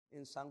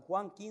en San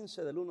Juan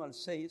 15 del 1 al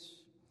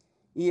 6,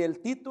 y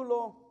el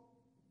título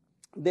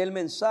del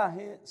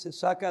mensaje se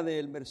saca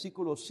del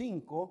versículo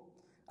 5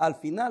 al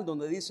final,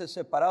 donde dice: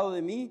 separado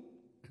de mí,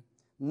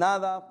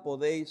 nada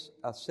podéis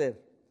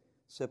hacer.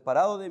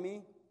 Separado de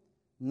mí,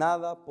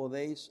 nada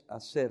podéis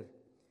hacer.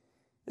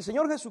 El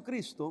Señor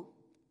Jesucristo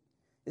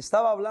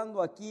estaba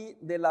hablando aquí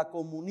de la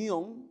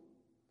comunión.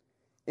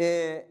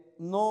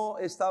 No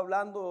está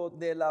hablando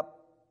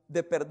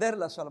de perder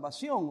la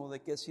salvación o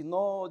de que si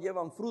no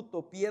llevan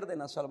fruto pierden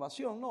la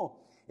salvación. No,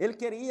 Él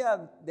quería,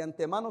 de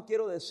antemano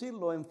quiero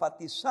decirlo,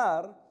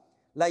 enfatizar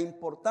la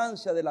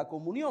importancia de la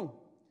comunión.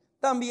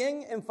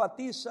 También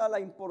enfatiza la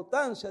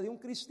importancia de un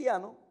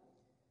cristiano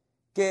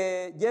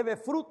que lleve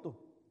fruto,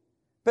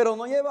 pero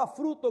no lleva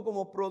fruto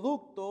como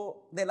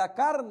producto de la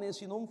carne,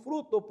 sino un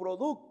fruto,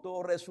 producto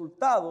o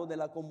resultado de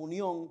la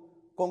comunión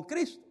con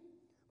Cristo.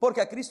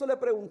 Porque a Cristo le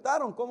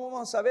preguntaron: ¿cómo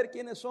vamos a saber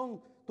quiénes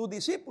son tus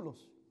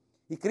discípulos?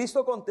 Y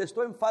Cristo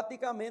contestó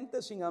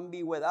enfáticamente, sin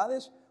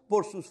ambigüedades: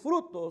 por sus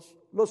frutos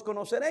los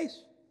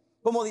conoceréis.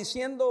 Como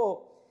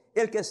diciendo,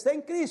 el que está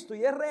en Cristo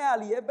y es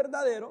real y es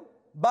verdadero,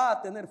 va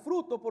a tener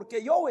fruto,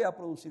 porque yo voy a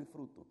producir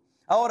fruto.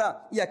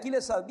 Ahora, y aquí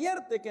les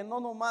advierte que no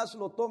nomás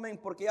lo tomen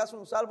porque ya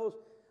son salvos,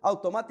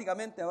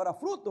 automáticamente habrá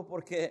fruto,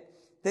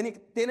 porque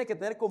tiene que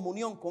tener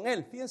comunión con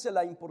Él. Fíjense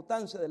la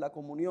importancia de la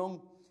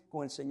comunión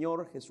con el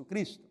Señor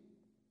Jesucristo.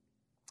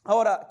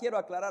 Ahora, quiero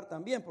aclarar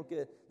también,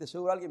 porque de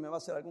seguro alguien me va a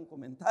hacer algún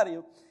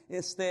comentario.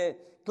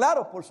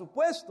 Claro, por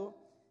supuesto,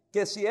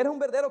 que si eres un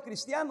verdadero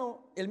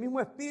cristiano, el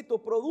mismo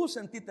Espíritu produce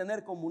en ti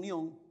tener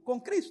comunión con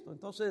Cristo.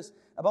 Entonces,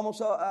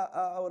 vamos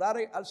a orar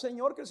al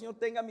Señor, que el Señor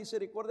tenga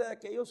misericordia de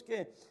aquellos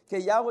que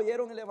ya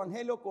oyeron el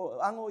Evangelio,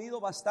 han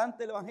oído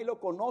bastante el Evangelio,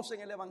 conocen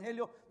el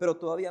Evangelio, pero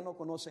todavía no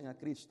conocen a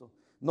Cristo.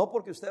 No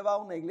porque usted va a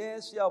una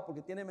iglesia o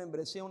porque tiene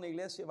membresía en una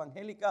iglesia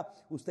evangélica,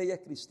 usted ya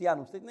es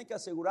cristiano. Usted tiene que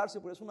asegurarse,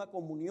 porque es una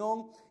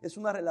comunión, es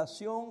una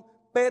relación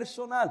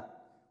personal.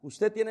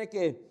 Usted tiene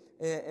que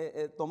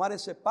tomar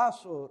ese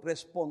paso,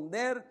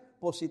 responder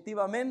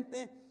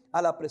positivamente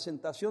a la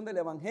presentación del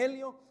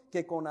Evangelio,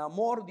 que con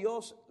amor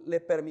Dios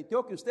le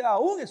permitió que usted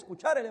aún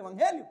escuchara el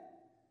Evangelio,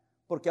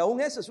 porque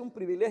aún ese es un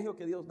privilegio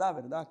que Dios da,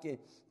 ¿verdad?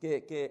 Que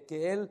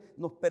Él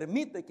nos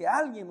permite que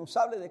alguien nos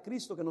hable de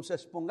Cristo, que nos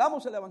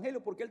expongamos el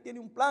Evangelio, porque Él tiene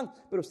un plan,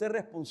 pero usted es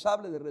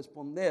responsable de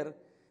responder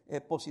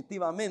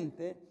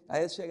positivamente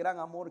a ese gran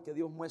amor que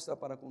Dios muestra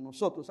para con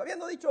nosotros.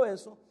 Habiendo dicho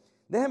eso,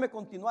 déjeme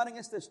continuar en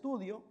este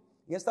estudio,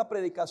 en esta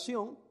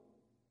predicación,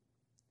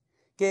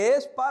 que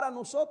es para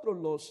nosotros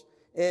los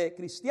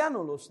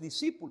cristianos, los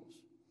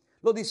discípulos.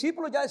 Los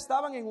discípulos ya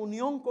estaban en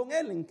unión con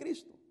Él, en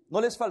Cristo.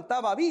 No les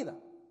faltaba vida.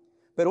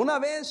 Pero una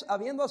vez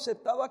habiendo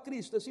aceptado a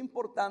Cristo, es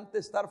importante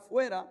estar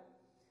fuera,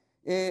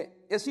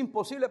 es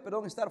imposible,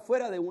 estar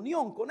fuera de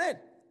unión con Él.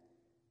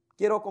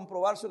 Quiero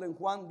comprobárselo en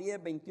Juan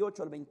 10,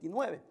 28 al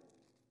 29.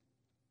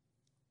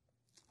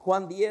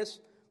 Juan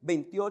 10,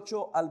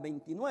 28 al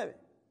 29.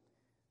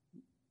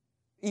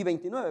 Y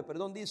 29,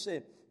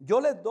 dice: yo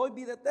les doy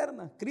vida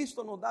eterna.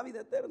 Cristo nos da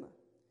vida eterna.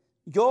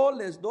 Yo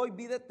les doy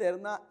vida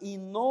eterna y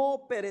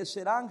no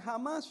perecerán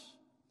jamás,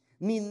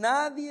 ni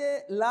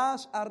nadie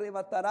las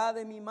arrebatará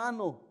de mi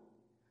mano.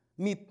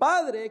 Mi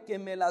Padre que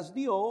me las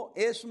dio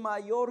es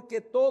mayor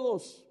que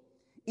todos,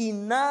 y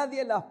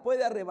nadie las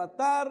puede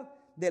arrebatar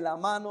de la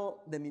mano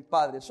de mi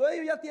Padre.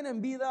 Ellos ya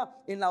tienen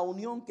vida en la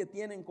unión que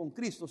tienen con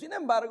Cristo. Sin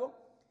embargo,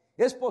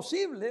 es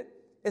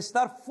posible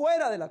estar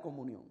fuera de la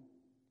comunión.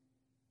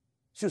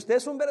 Si usted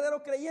es un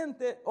verdadero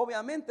creyente,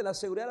 obviamente la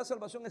seguridad de la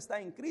salvación está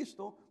en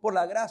Cristo por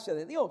la gracia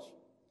de Dios.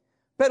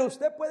 Pero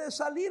usted puede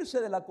salirse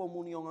de la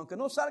comunión, aunque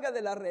no salga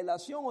de la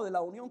relación o de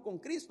la unión con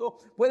Cristo,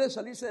 puede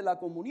salirse de la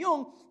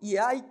comunión y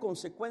hay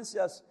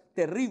consecuencias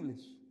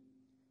terribles.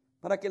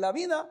 Para que la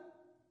vida,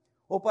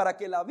 o para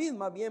que la vid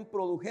más bien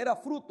produjera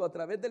fruto a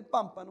través del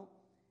pámpano,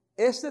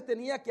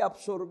 tenía que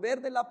absorber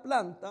de la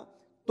planta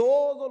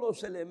todos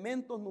los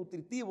elementos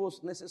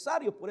nutritivos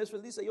necesarios. Por eso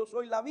Él dice: yo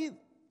soy la vid.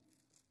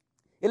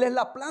 Él es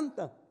la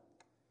planta.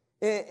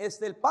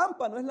 El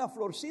pámpano es la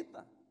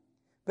florcita.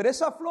 Pero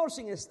esa flor,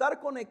 sin estar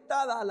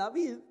conectada a la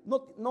vid,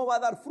 no va a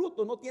dar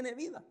fruto, no tiene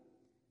vida.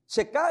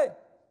 Se cae.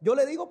 Yo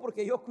le digo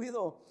porque yo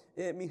cuido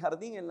mi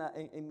jardín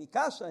en mi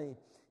casa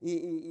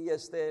y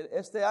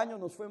este año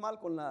nos fue mal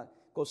con la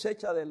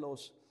cosecha de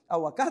los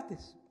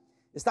aguacates.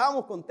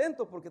 Estábamos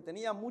contentos porque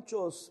tenía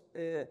muchos,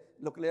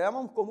 lo que le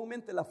llamamos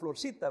comúnmente la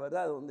florcita,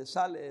 ¿verdad? Donde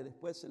sale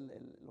después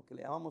lo que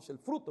le llamamos el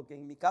fruto, que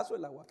en mi caso es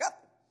el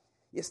aguacate.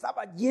 Y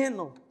estaba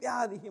lleno.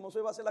 Ya dijimos: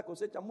 hoy va a ser la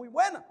cosecha muy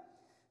buena.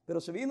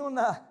 Pero se vino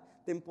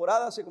una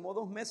temporada hace como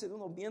 2 meses de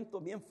unos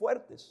vientos bien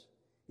fuertes.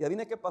 Y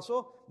adivine qué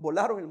pasó: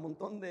 volaron el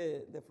montón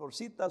de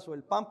florcitas, o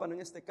el pámpano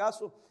en este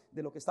caso,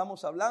 de lo que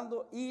estamos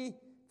hablando. Y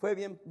fue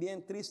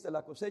bien triste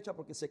la cosecha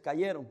porque se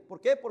cayeron. ¿Por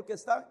qué? Porque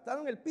están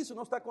en el piso,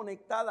 no está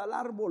conectada al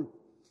árbol.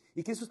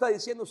 Y Cristo está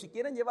diciendo: si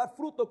quieren llevar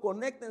fruto,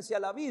 conéctense a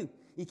la vid.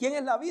 ¿Y quién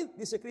es la vid?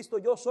 Dice Cristo: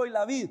 yo soy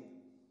la vid.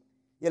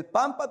 Y el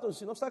pámpano,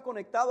 si no está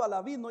conectado a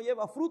la vid, no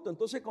lleva fruto.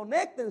 Entonces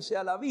conéctense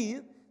a la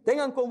vid,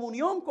 tengan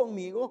comunión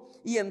conmigo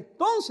y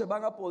entonces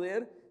van a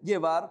poder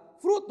llevar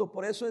fruto.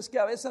 Por eso es que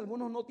a veces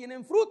algunos no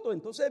tienen fruto.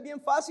 Entonces es bien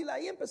fácil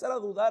ahí empezar a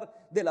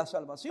dudar de la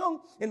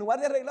salvación. En lugar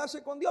de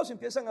arreglarse con Dios,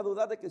 empiezan a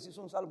dudar de que si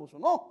son salvos o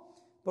no.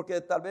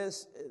 Porque tal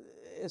vez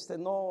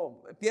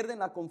no pierden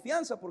la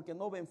confianza porque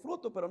no ven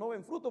fruto, pero no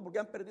ven fruto porque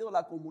han perdido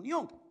la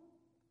comunión.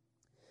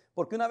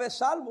 Porque una vez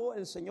salvo,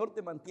 el Señor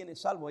te mantiene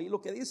salvo. Ahí lo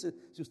que dice,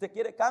 si usted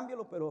quiere,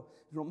 cámbialo, pero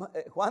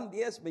Juan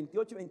 10,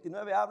 28 y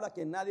 29 habla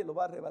que nadie lo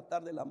va a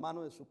arrebatar de la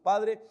mano de su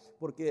Padre,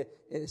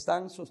 porque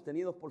están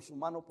sostenidos por su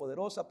mano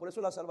poderosa. Por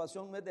eso la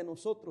salvación no es de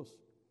nosotros.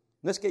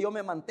 No es que yo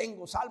me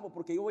mantengo salvo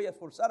porque yo voy a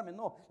esforzarme,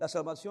 no. La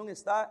salvación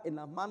está en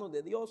las manos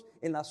de Dios,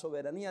 en la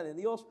soberanía de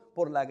Dios,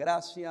 por la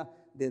gracia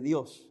de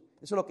Dios.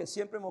 Eso es lo que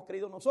siempre hemos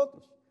creído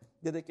nosotros.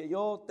 Desde que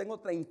yo tengo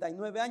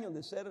 39 años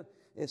de ser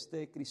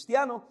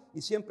cristiano,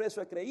 y siempre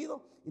eso he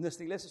creído. Y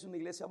nuestra iglesia es una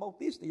iglesia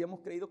bautista y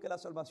hemos creído que la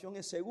salvación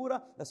es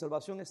segura. La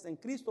salvación está en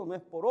Cristo, no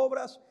es por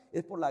obras,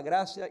 es por la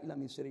gracia y la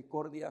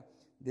misericordia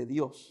de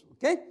Dios.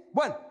 ¿Ok?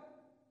 Bueno,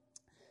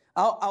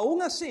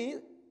 aún así,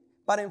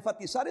 para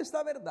enfatizar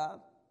esta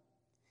verdad,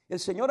 el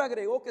Señor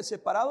agregó que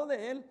separado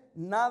de Él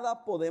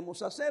nada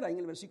podemos hacer. Ahí en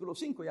el versículo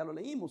 5 ya lo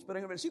leímos, pero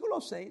en el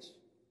versículo 6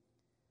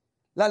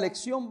 la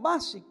lección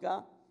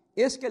básica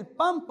es que el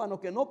pámpano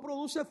que no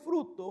produce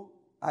fruto,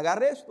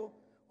 agarre esto,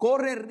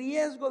 corre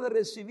riesgo de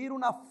recibir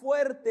una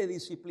fuerte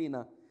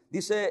disciplina.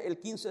 Dice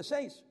el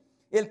 15:6,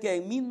 el que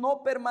en mí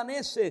no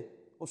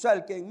permanece, o sea,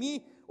 el que en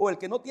mí o el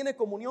que no tiene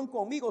comunión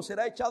conmigo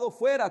será echado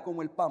fuera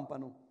como el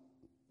pámpano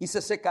y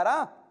se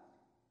secará.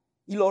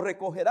 Y lo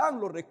recogerán,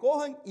 lo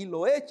recogen y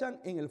lo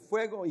echan en el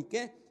fuego. ¿Y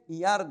qué?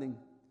 Y arden.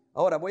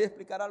 Ahora voy a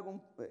explicar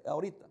algo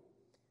ahorita.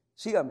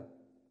 Sígame.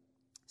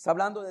 Está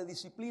hablando de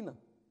disciplina.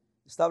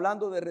 Está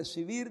hablando de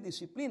recibir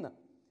disciplina.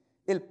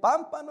 El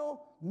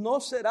pámpano no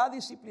será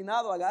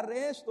disciplinado,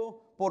 agarre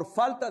esto, por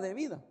falta de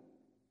vida.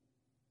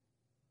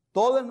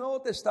 Todo el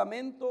Nuevo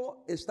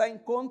Testamento está en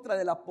contra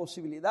de la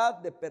posibilidad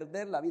de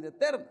perder la vida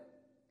eterna.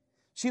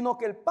 Sino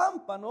que el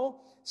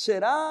pámpano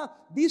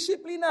será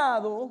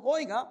disciplinado,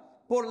 oiga,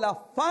 por la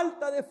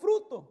falta de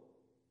fruto.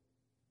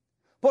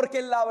 Porque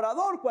el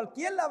labrador,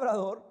 cualquier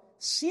labrador,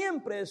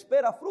 siempre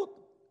espera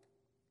fruto.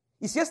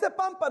 Y si este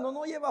pámpano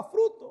no lleva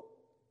fruto,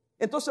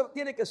 entonces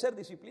tiene que ser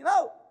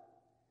disciplinado.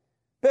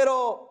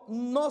 Pero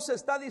no se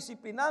está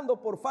disciplinando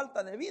por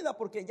falta de vida,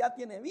 porque ya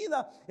tiene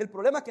vida. El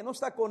problema es que no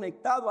está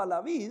conectado a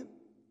la vid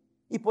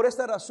y por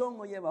esta razón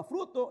no lleva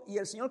fruto. Y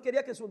el Señor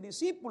quería que sus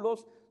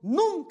discípulos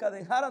nunca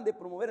dejaran de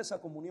promover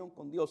esa comunión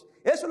con Dios.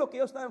 Eso es lo que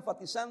yo estaba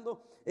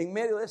enfatizando en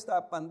medio de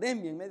esta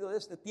pandemia, en medio de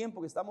este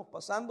tiempo que estamos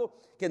pasando,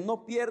 que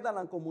no pierdan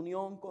la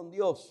comunión con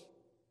Dios.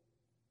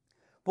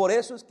 Por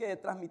eso es que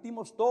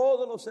transmitimos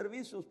todos los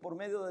servicios por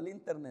medio del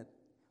internet,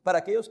 para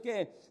aquellos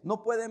que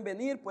no pueden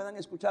venir, puedan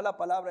escuchar la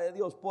palabra de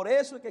Dios. Por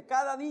eso es que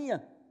cada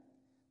día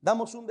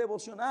damos un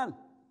devocional.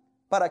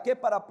 ¿Para qué?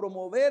 Para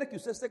promover que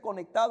usted esté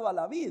conectado a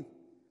la vid,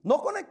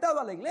 no conectado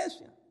a la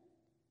iglesia.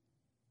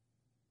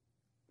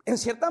 En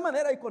cierta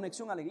manera hay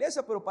conexión a la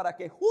iglesia, pero para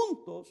que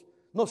juntos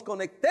nos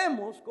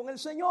conectemos con el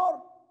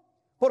Señor.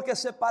 Porque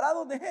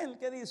separados de Él,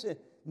 ¿qué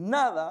dice?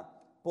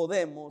 Nada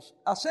podemos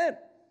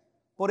hacer.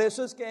 Por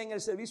eso es que en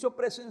el servicio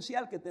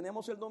presencial que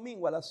tenemos el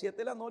domingo a las 7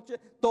 de la noche,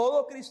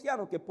 todo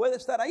cristiano que puede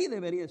estar ahí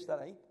debería estar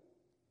ahí.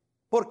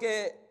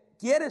 Porque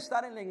quiere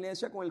estar en la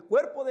iglesia con el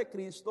cuerpo de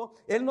Cristo.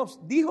 Él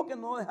nos dijo que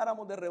no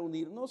dejáramos de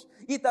reunirnos.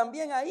 Y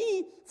también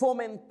ahí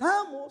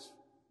fomentamos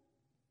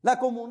la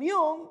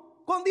comunión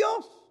con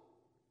Dios.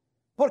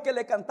 Porque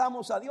le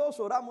cantamos a Dios,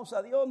 oramos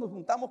a Dios, nos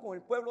juntamos con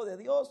el pueblo de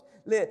Dios,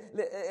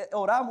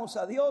 oramos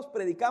a Dios,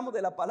 predicamos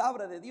de la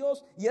palabra de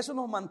Dios y eso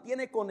nos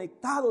mantiene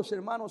conectados,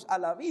 hermanos, a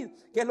la vid,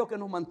 que es lo que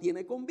nos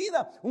mantiene con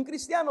vida. Un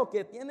cristiano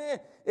que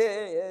tiene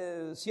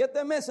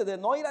 7 meses de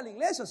no ir a la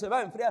iglesia se va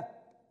a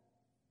enfriar.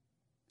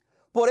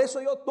 Por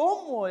eso yo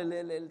tomo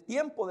el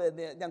tiempo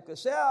de aunque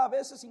sea a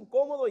veces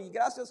incómodo, y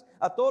gracias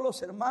a todos los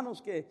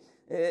hermanos que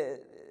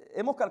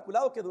hemos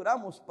calculado que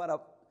duramos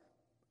para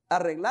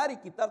arreglar y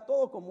quitar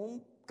todo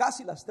como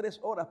casi las 3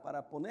 horas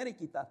para poner y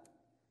quitar.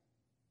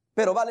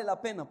 Pero vale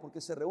la pena porque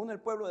se reúne el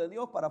pueblo de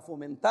Dios para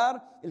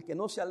fomentar el que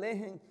no se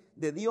alejen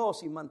de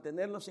Dios y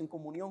mantenerlos en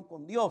comunión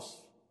con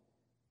Dios.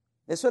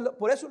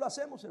 Por eso lo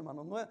hacemos,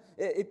 hermanos.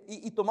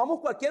 Y tomamos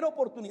cualquier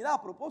oportunidad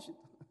a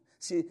propósito.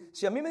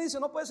 Si a mí me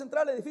dicen no puedes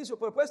entrar al edificio,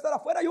 pero puedes estar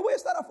afuera, yo voy a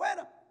estar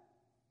afuera.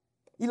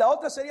 Y la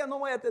otra sería no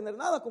voy a tener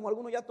nada, como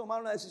algunos ya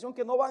tomaron la decisión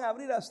que no van a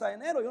abrir hasta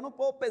enero. Yo no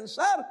puedo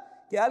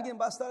pensar que alguien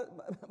va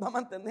a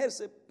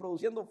mantenerse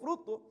produciendo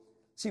fruto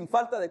sin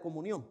falta de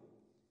comunión.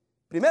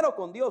 Primero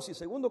con Dios y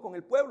segundo con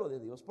el pueblo de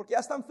Dios, porque ya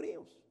están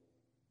fríos.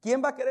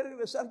 ¿Quién va a querer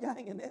regresar ya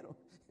en enero?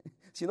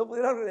 Si no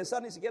pudiera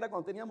regresar ni siquiera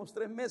cuando teníamos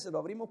 3 meses, lo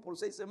abrimos por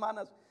 6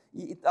 semanas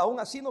y aún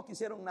así no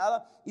quisieron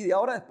nada. Y de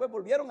ahora después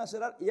volvieron a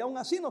cerrar y aún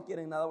así no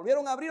quieren nada.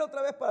 Volvieron a abrir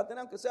otra vez para tener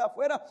aunque sea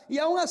afuera y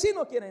aún así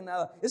no quieren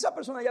nada. Esa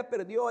persona ya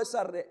perdió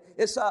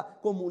esa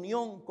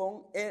comunión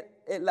con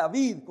la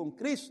vid, con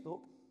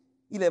Cristo,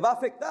 y le va a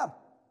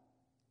afectar.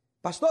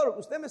 Pastor,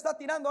 ¿usted me está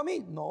tirando a mí?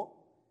 No,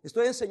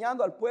 estoy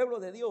enseñando al pueblo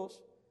de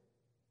Dios.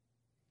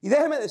 Y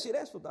déjeme decir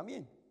esto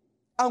también.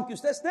 Aunque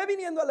usted esté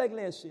viniendo a la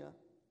iglesia,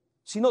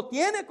 si no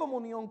tiene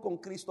comunión con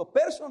Cristo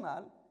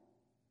personal,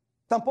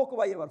 tampoco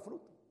va a llevar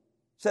fruto.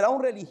 Será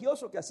un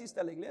religioso que asiste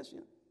a la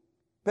iglesia,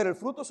 pero el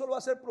fruto solo va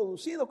a ser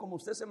producido como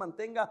usted se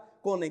mantenga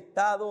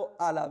conectado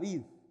a la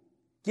vid.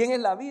 ¿Quién es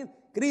la vid?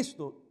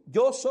 Cristo.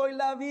 Yo soy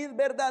la vid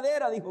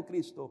verdadera, dijo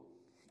Cristo,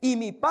 y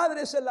mi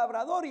Padre es el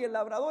labrador, y el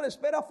labrador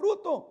espera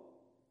fruto.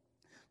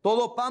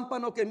 Todo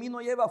pámpano que en mí no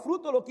lleva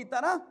fruto lo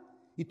quitará,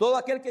 y todo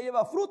aquel que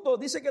lleva fruto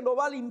dice que lo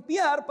va a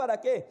limpiar. ¿Para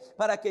qué?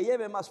 Para que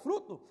lleve más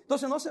fruto.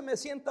 Entonces no se me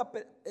sienta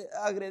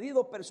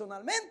agredido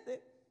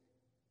personalmente,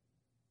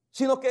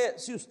 sino que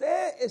si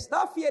usted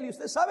está fiel y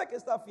usted sabe que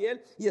está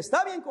fiel y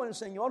está bien con el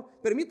Señor,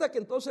 permita que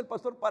entonces el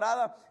pastor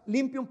Parada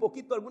limpie un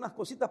poquito algunas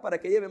cositas para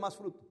que lleve más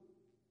fruto.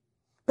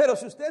 Pero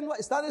si usted no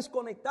está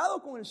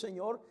desconectado con el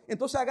Señor,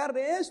 entonces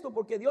agarre esto,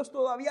 porque Dios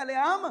todavía le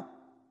ama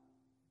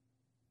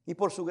y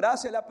por su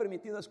gracia le ha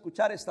permitido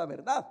escuchar esta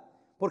verdad.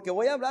 Porque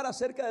voy a hablar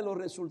acerca de los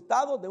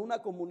resultados de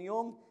una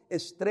comunión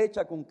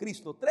estrecha con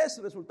Cristo.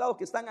 3 resultados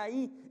que están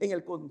ahí en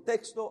el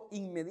contexto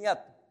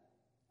inmediato.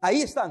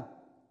 Ahí están.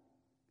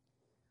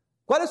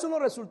 ¿Cuáles son los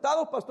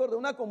resultados, pastor, de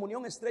una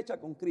comunión estrecha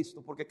con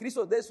Cristo? Porque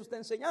Cristo de eso está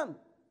enseñando.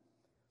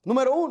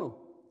 Número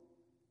 1,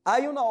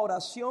 hay una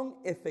oración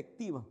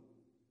efectiva.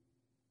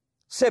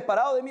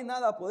 Separado de mí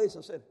nada podéis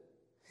hacer.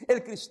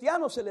 El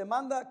cristiano se le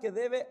manda que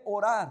debe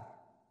orar.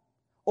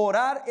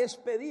 Orar es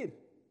pedir.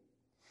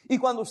 Y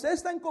cuando usted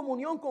está en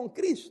comunión con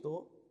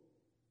Cristo,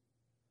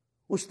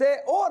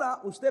 usted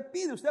ora, usted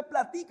pide, usted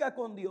platica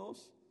con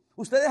Dios.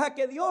 Usted deja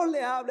que Dios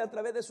le hable a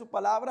través de su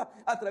palabra,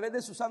 a través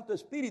de su Santo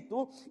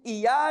Espíritu,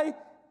 y hay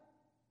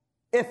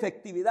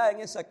efectividad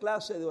en esa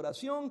clase de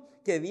oración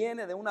que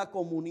viene de una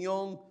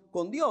comunión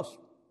con Dios.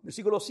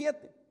 Versículo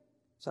 7,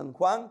 San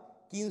Juan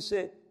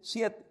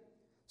 15:7.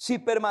 Si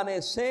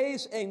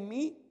permanecéis en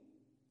mí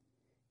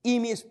y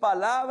mis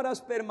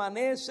palabras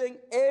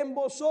permanecen en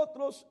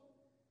vosotros,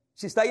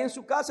 si está ahí en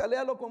su casa,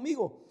 léalo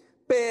conmigo.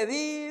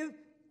 Pedid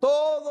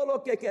todo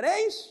lo que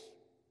queréis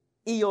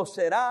y os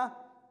será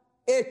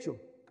hecho.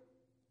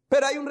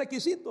 Pero hay un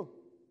requisito: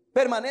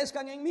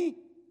 permanezcan en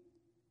mí,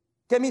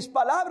 que mis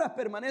palabras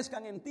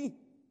permanezcan en ti.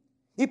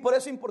 Y por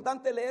eso es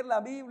importante leer la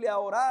Biblia,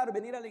 orar,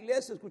 venir a la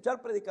iglesia,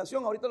 escuchar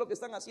predicación. Ahorita lo que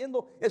están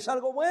haciendo es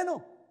algo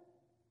bueno.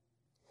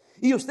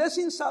 Y usted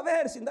sin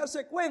saber, sin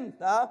darse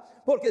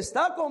cuenta, porque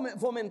está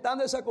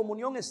fomentando esa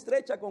comunión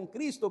estrecha con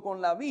Cristo,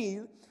 con la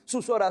vid,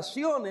 sus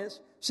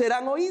oraciones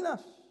serán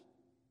oídas.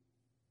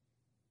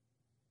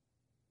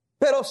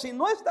 Pero si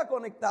no está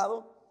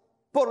conectado,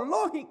 por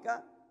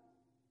lógica,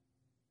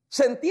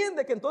 se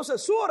entiende que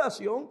entonces su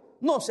oración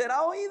no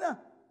será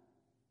oída.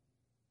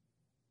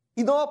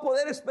 Y no va a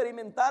poder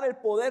experimentar el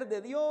poder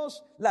de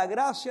Dios, la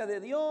gracia de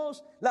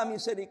Dios, la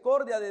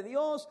misericordia de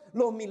Dios,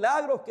 los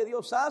milagros que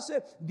Dios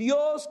hace.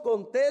 Dios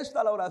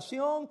contesta la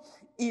oración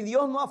y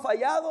Dios no ha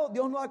fallado,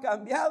 Dios no ha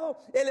cambiado.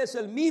 Él es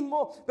el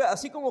mismo,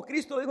 así como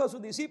Cristo dijo a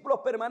sus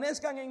discípulos: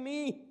 permanezcan en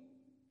mí.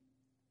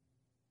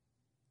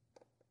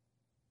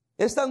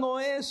 Esta no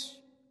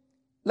es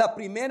la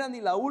primera ni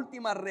la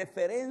última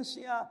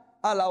referencia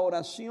a la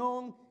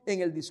oración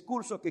en el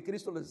discurso que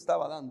Cristo les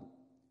estaba dando.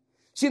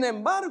 Sin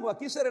embargo,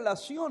 aquí se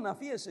relaciona,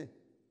 fíjese,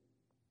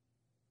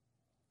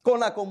 con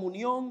la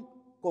comunión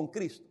con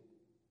Cristo.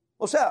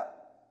 O sea,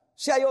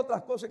 sí hay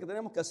otras cosas que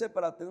tenemos que hacer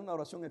para tener una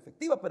oración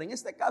efectiva, pero en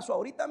este caso,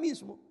 ahorita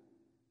mismo,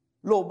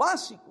 lo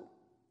básico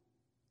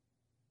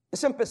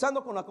es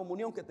empezando con la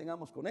comunión que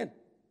tengamos con Él.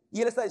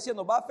 Y Él está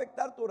diciendo: va a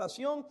afectar tu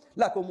oración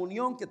la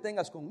comunión que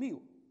tengas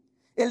conmigo.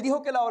 Él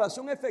dijo que la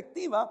oración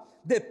efectiva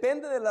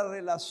depende de la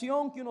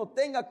relación que uno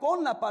tenga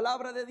con la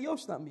palabra de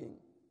Dios también.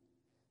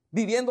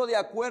 Viviendo de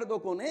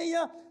acuerdo con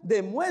ella,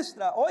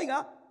 demuestra,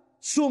 oiga,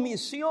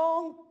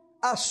 sumisión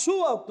a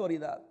su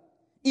autoridad.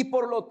 Y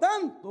por lo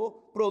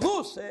tanto,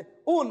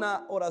 produce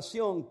una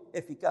oración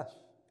eficaz.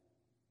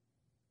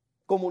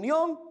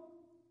 Comunión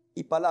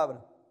y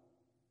palabra.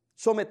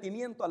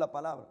 Sometimiento a la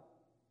palabra.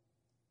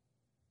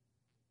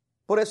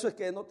 Por eso es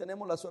que no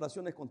tenemos las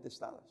oraciones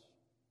contestadas.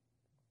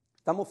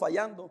 Estamos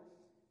fallando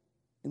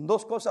en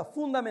 2 cosas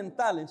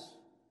fundamentales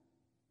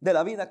de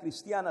la vida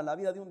cristiana, la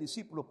vida de un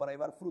discípulo para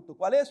llevar fruto.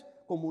 ¿Cuál es?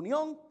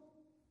 Comunión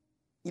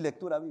y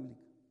lectura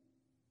bíblica.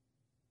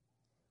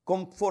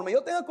 Conforme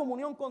yo tenga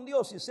comunión con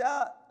Dios y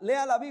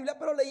lea la Biblia,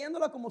 pero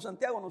leyéndola como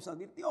Santiago nos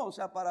advirtió, o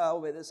sea, para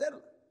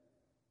obedecerla,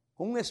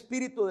 con un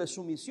espíritu de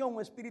sumisión,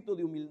 un espíritu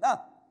de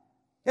humildad.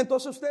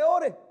 Entonces usted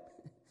ore.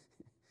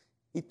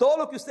 Y todo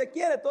lo que usted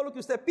quiere, todo lo que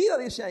usted pida,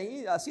 dice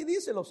ahí, así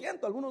dice, lo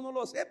siento, algunos no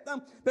lo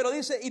aceptan, pero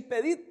dice: y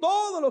pedid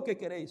todo lo que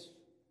queréis.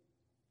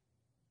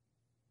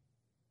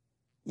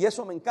 Y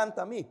eso me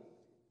encanta a mí.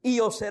 Y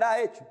os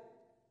será hecho.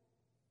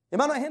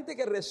 Hermano, hay gente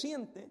que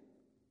resiente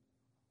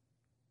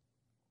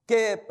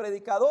que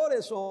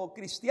predicadores o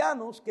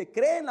cristianos que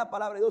creen la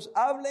palabra de Dios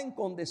hablen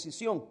con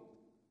decisión,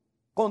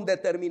 con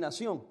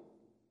determinación.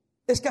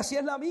 Es que así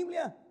es la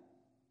Biblia.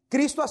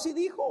 Cristo así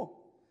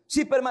dijo: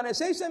 Si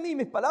permanecéis en mí,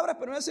 mis palabras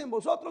permanecen en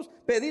vosotros,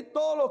 pedid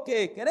todo lo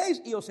que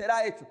queréis y os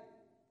será hecho.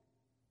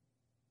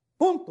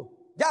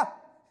 Punto.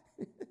 Ya.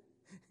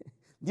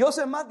 Dios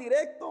es más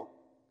directo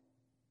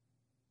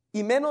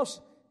y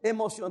menos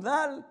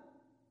emocional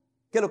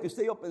que lo que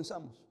usted y yo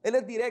pensamos. Él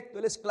es directo,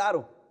 Él es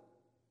claro.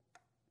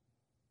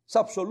 Es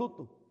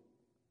absoluto.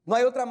 No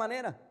hay otra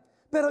manera.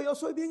 Pero yo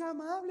soy bien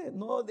amable.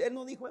 No, Él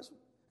no dijo eso.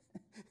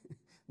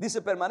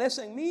 Dice,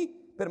 permanece en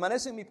mí,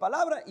 permanece en mi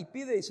palabra y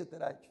pide y se te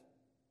hará hecho.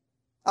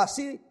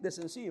 Así de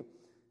sencillo.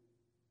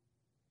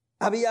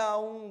 Había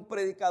un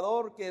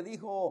predicador que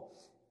dijo,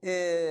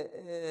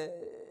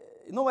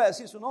 no voy a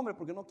decir su nombre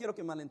porque no quiero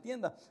que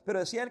malentienda, pero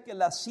decía él que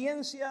la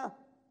ciencia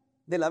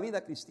de la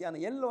vida cristiana,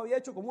 y él lo había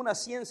hecho como una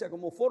ciencia,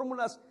 como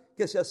fórmulas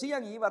que se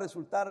hacían y iba a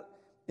resultar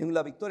en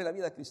la victoria de la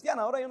vida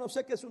cristiana. Ahora yo no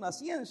sé qué es una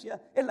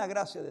ciencia, es la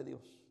gracia de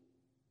Dios,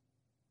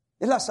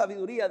 es la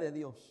sabiduría de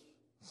Dios,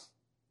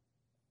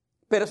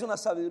 pero es una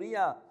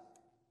sabiduría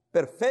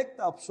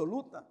perfecta,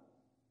 absoluta,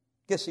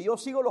 que si yo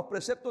sigo los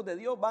preceptos de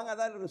Dios van a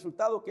dar el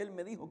resultado que Él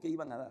me dijo que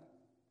iban a dar.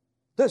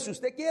 Entonces, si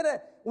usted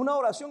quiere una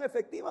oración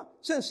efectiva,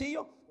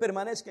 sencillo,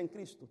 permanezca en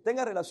Cristo,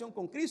 tenga relación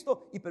con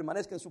Cristo y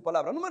permanezca en su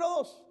palabra. Número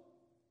 2,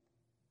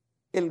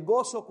 el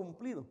gozo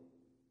cumplido.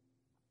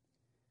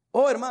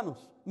 Oh,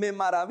 hermanos, me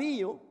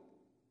maravillo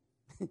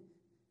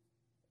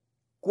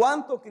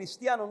cuánto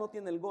cristiano no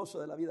tiene el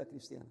gozo de la vida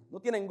cristiana, no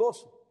tienen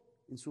gozo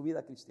en su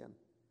vida cristiana.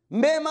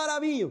 Me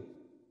maravillo.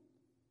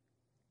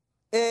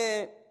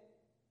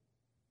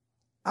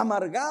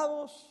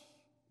 Amargados,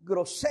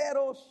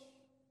 groseros,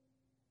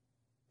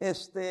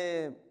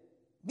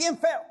 bien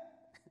feo.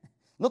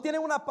 No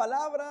tienen una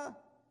palabra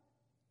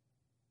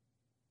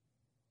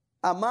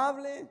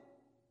amable,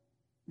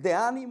 de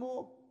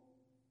ánimo.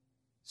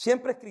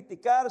 Siempre es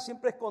criticar,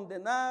 siempre es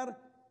condenar.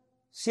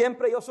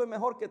 Siempre yo soy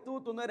mejor que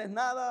tú no eres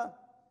nada.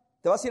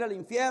 Te vas a ir al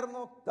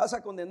infierno, te vas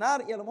a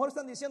condenar. Y a lo mejor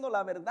están diciendo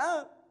la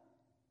verdad,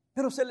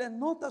 pero se les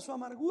nota su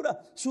amargura,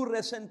 su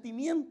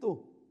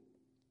resentimiento.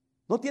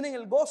 No tienen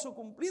el gozo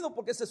cumplido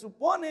porque se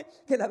supone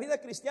que la vida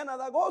cristiana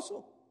da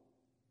gozo.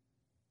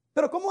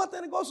 Pero ¿cómo va a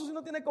tener gozo si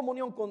no tiene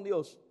comunión con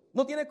Dios?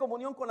 No tiene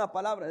comunión con la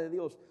palabra de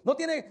Dios. No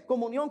tiene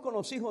comunión con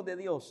los hijos de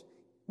Dios.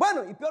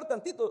 Bueno, y peor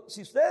tantito,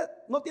 si usted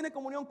no tiene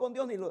comunión con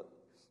Dios,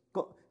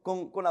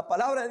 con la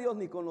palabra de Dios,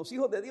 ni con los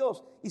hijos de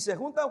Dios, y se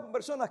junta con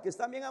personas que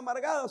están bien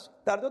amargadas,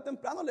 tarde o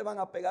temprano le van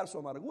a pegar su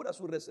amargura,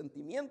 su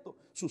resentimiento,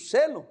 su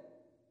celo,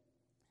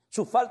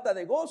 su falta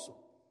de gozo.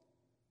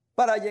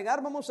 Para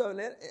llegar, vamos a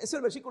leer, es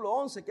el versículo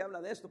 11 que habla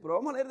de esto, pero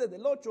vamos a leer desde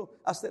el 8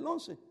 hasta el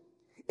 11.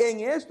 En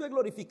esto he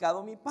glorificado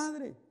a mi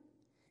Padre,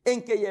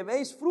 en que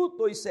llevéis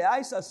fruto y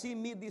seáis así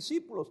mis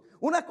discípulos.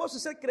 Una cosa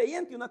es ser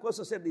creyente y una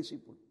cosa es ser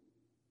discípulo.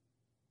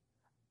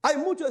 Hay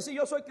mucho de decir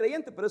yo soy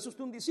creyente, pero eso es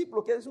un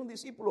discípulo. ¿Qué es un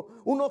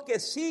discípulo? Uno que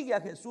sigue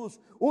a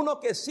Jesús, uno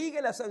que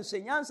sigue las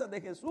enseñanzas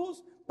de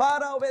Jesús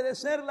para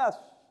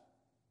obedecerlas.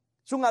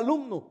 Es un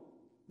alumno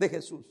de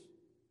Jesús.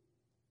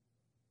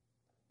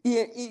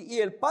 Y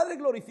el Padre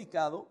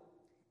glorificado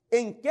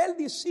en que el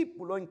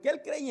discípulo, en que el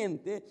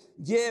creyente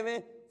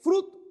lleve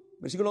fruto.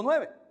 Versículo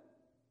 9.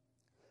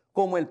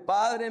 Como el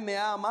Padre me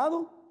ha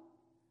amado,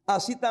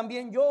 así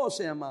también yo os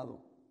he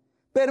amado.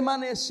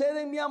 Permaneced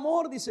en mi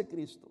amor, dice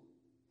Cristo.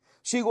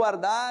 Si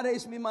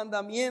guardareis mis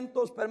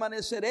mandamientos,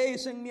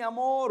 permaneceréis en mi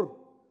amor.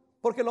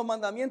 Porque los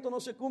mandamientos no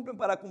se cumplen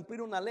para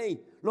cumplir una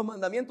ley. Los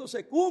mandamientos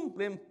se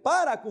cumplen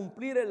para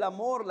cumplir el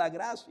amor, la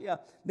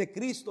gracia de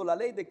Cristo, la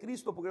ley de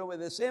Cristo, porque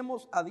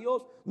obedecemos a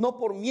Dios no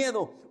por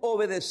miedo,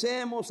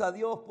 obedecemos a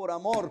Dios por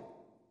amor.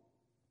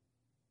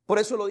 Por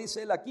eso lo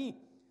dice él aquí.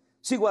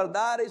 Si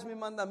guardareis mis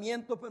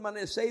mandamientos,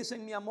 permanecéis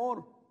en mi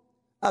amor.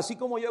 Así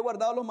como yo he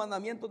guardado los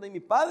mandamientos de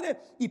mi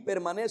Padre y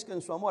permanezco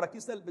en su amor. Aquí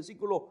está el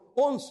versículo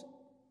 11.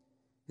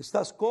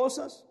 Estas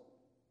cosas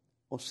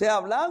os he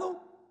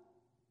hablado.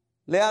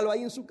 Léalo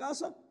ahí en su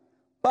casa.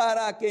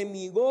 Para que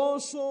mi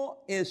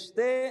gozo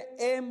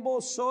esté en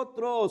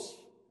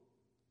vosotros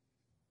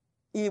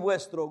y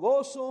vuestro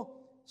gozo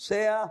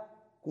sea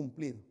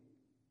cumplido.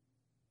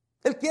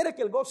 Él quiere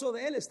que el gozo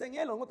de Él esté en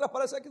Él. En otras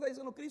palabras, ¿qué está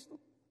diciendo Cristo?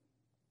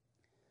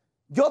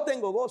 Yo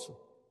tengo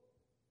gozo.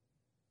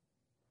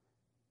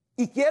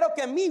 Y quiero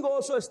que mi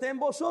gozo esté en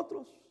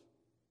vosotros.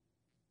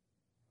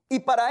 Y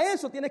para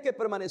eso tienes que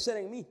permanecer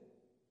en mí.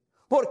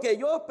 Porque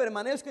yo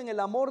permanezco en el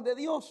amor de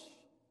Dios.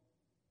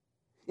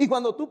 Y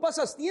cuando tú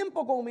pasas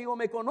tiempo conmigo,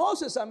 me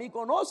conoces a mí,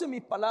 conoces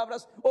mis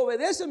palabras,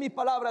 obedeces mis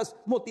palabras,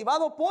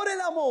 motivado por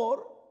el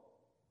amor.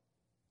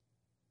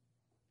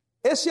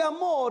 Ese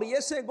amor y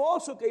ese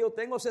gozo que yo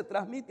tengo se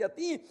transmite a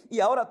ti. Y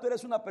ahora tú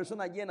eres una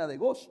persona llena de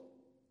gozo.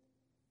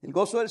 El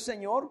gozo del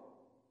Señor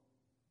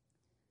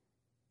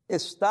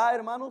está,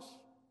 hermanos,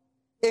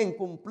 en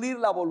cumplir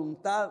la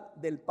voluntad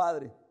del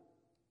Padre.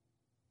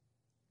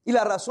 Y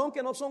la razón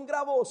que no son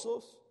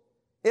gravosos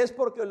es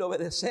porque le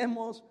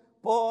obedecemos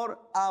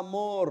por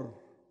amor.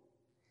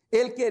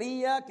 Él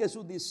quería que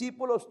sus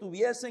discípulos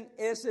tuviesen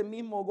ese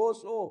mismo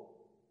gozo.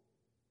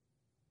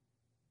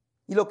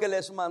 Y lo que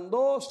les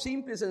mandó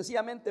simple y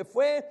sencillamente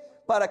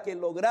fue para que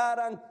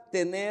lograran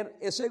tener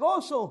ese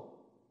gozo.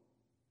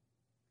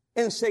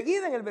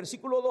 enseguida en el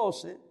versículo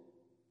 12,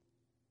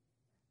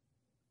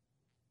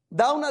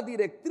 da unas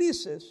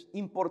directrices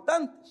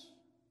importantes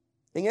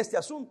en este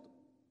asunto.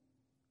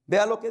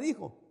 Vea lo que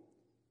dijo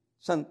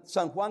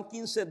San Juan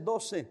 15,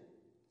 12.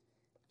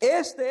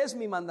 Este es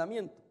mi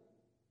mandamiento.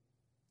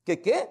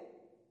 ¿Que qué?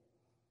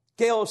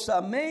 Que os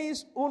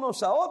améis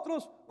unos a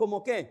otros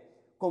como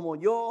qué, como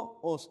yo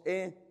os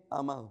he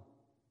amado.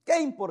 Qué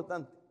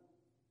importante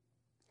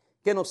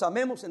que nos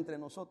amemos entre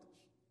nosotros.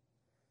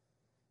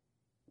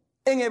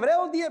 En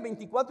Hebreos 10,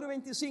 24 y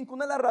 25,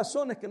 una de las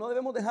razones que no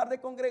debemos dejar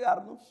de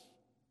congregarnos,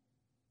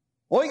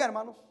 oiga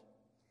hermanos,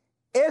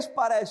 es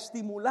para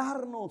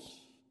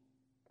estimularnos.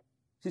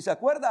 Si se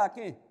acuerda, ¿a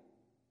qué?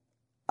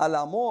 Al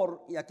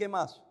amor y a qué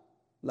más,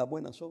 las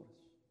buenas obras.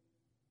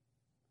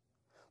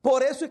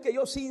 Por eso es que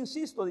yo sí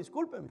insisto,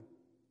 discúlpeme,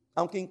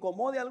 aunque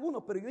incomode a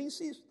algunos, pero yo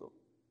insisto,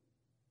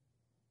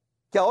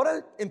 que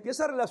ahora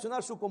empieza a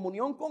relacionar su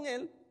comunión con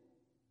Él,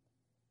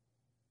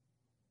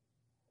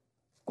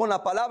 con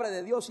la palabra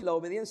de Dios y la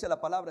obediencia a la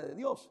palabra de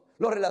Dios.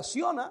 Lo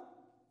relaciona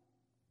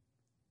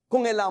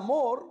con el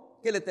amor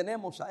que le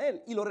tenemos a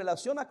Él y lo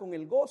relaciona con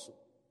el gozo,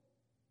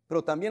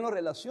 pero también lo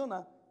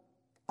relaciona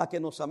a que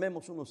nos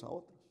amemos unos a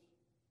otros.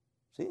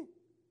 ¿Sí?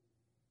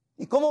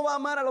 ¿Y cómo va a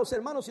amar a los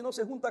hermanos si no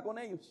se junta con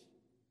ellos?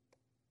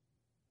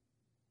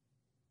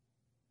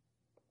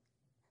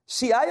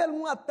 Si hay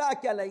algún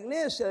ataque a la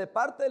iglesia de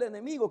parte del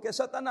enemigo, que es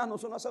Satanás, no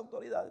son las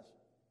autoridades,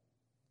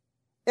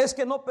 es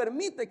que no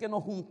permite que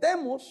nos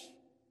juntemos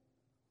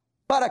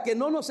para que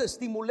no nos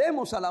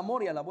estimulemos al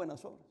amor y a las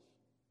buenas obras.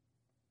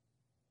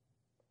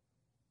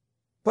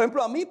 Por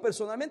ejemplo, a mí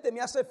personalmente me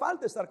hace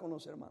falta estar con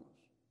los hermanos.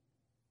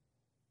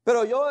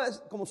 Pero yo,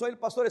 como soy el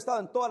pastor, he estado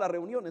en todas las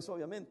reuniones,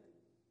 obviamente.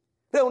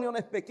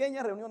 Reuniones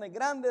pequeñas, reuniones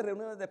grandes,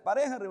 reuniones de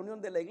pareja,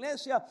 reunión de la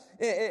iglesia.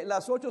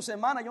 Las 8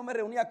 semanas yo me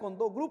reunía con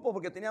 2 grupos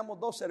porque teníamos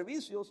 2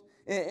 servicios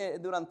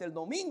durante el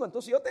domingo.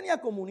 Entonces yo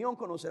tenía comunión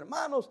con los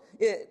hermanos.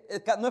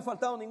 No he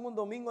faltado ningún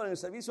domingo en el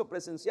servicio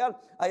presencial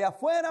allá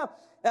afuera.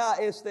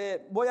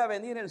 Voy a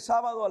venir el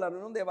sábado a la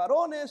reunión de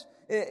varones.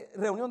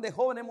 Reunión de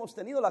jóvenes hemos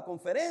tenido, la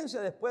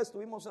conferencia. Después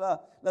tuvimos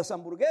las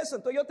hamburguesas.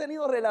 Entonces yo he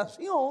tenido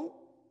relación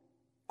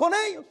con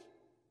ellos.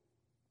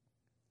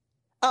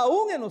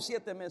 Aún en los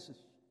 7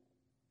 meses.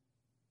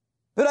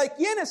 Pero hay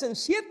quienes en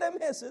 7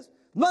 meses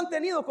no han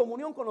tenido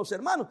comunión con los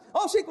hermanos.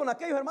 Oh, sí, con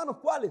aquellos hermanos,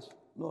 ¿cuáles?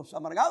 Los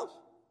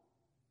amargados,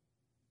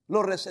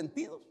 los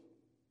resentidos,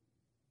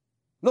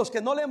 los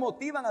que no le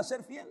motivan a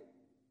ser fiel.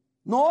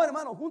 No,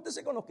 hermano,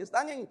 júntese con los que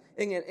están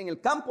en el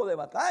campo de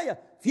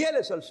batalla,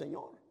 fieles al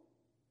Señor.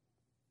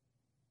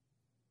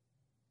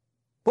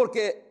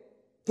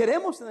 Porque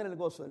queremos tener el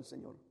gozo del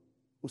Señor.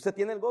 ¿Usted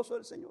tiene el gozo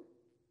del Señor?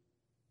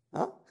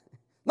 ¿Ah?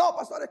 No,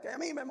 pastor, es que a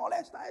mí me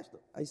molesta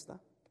esto. Ahí está.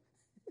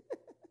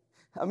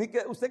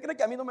 ¿Usted cree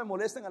que a mí no me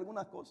molestan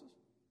algunas cosas?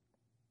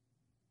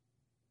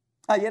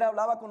 Ayer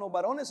hablaba con los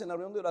varones en la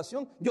reunión de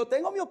oración. Yo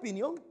tengo mi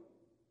opinión.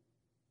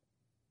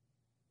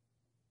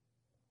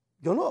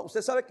 Yo no,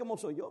 usted sabe cómo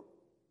soy yo.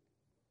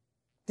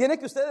 Tiene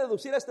que usted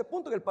deducir a este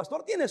punto que el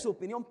pastor tiene su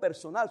opinión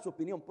personal, su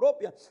opinión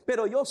propia,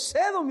 pero yo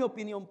cedo mi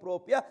opinión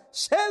propia,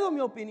 cedo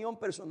mi opinión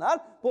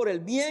personal por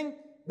el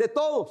bien de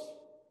todos.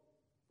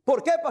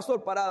 ¿Por qué,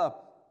 pastor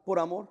Parada? Por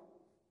amor.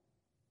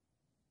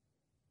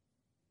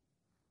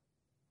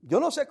 Yo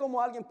no sé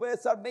cómo alguien puede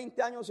estar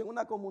 20 años en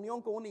una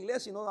comunión con una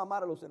iglesia y no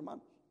amar a los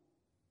hermanos.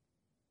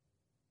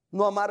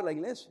 No amar a la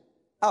iglesia.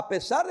 A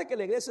pesar de que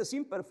la iglesia es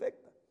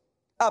imperfecta.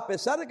 A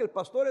pesar de que el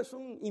pastor es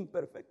un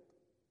imperfecto.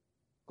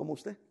 Como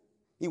usted.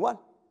 Igual.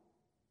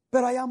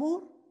 Pero hay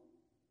amor.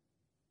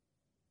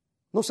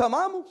 Nos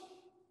amamos.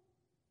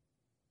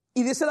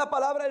 Y dice la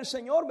palabra del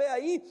Señor, ve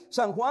ahí,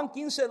 San Juan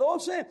 15,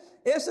 12.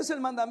 Ese es el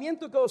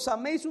mandamiento, que os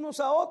améis unos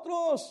a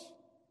otros.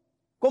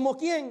 ¿Como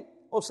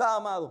quién os ha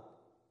amado?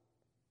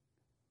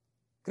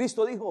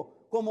 Cristo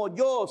dijo, como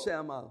yo os he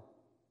amado.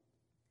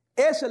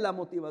 Esa es la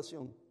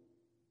motivación.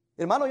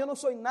 Hermano, yo no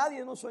soy nadie,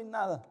 yo no soy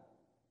nada.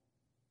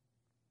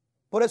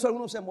 Por eso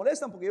algunos se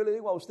molestan, porque yo le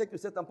digo a usted que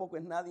usted tampoco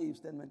es nadie y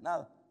usted no es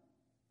nada.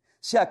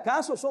 Si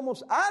acaso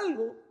somos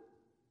algo,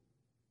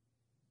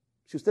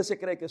 si usted se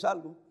cree que es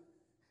algo,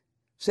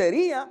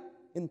 sería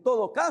en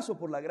todo caso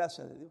por la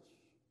gracia de Dios.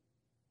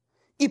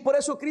 Y por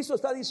eso Cristo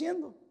está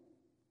diciendo,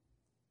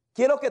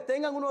 quiero que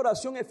tengan una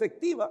oración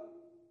efectiva.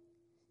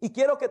 Y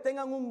quiero que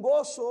tengan un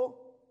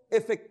gozo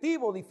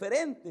efectivo,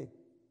 diferente,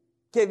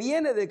 que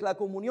viene de la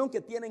comunión que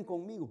tienen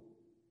conmigo.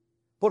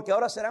 Porque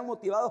ahora serán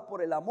motivados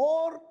por el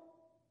amor,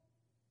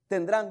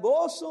 tendrán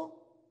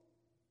gozo,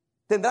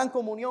 tendrán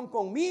comunión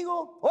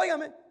conmigo.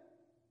 Óigame,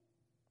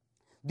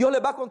 Dios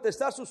les va a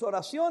contestar sus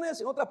oraciones,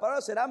 en otras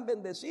palabras, serán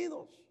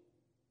bendecidos.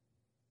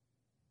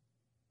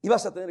 Y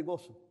vas a tener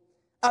gozo.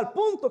 Al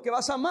punto que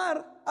vas a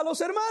amar a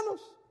los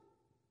hermanos.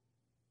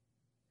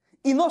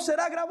 Y no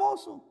será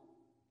gravoso.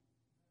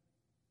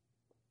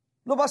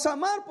 Lo vas a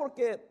amar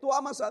porque tú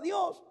amas a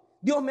Dios.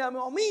 Dios me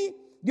amó a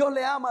mí. Dios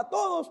le ama a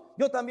todos.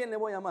 Yo también le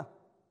voy a amar.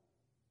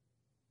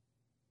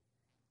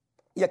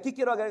 Y aquí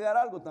quiero agregar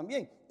algo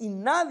también. Y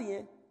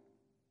nadie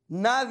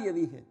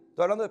dije,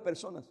 estoy hablando de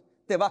personas,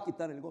 te va a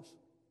quitar el gozo.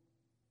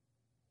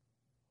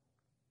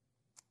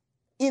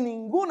 y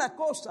ninguna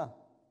cosa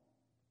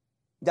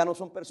ya no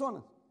son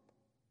personas.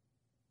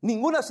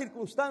 Ninguna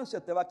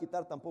circunstancia te va a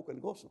quitar tampoco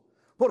el gozo.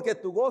 Porque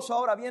tu gozo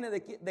ahora viene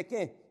 ¿de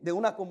qué? De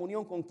una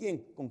comunión ¿con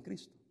quién? Con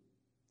Cristo.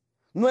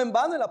 No en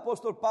vano el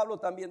apóstol Pablo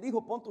también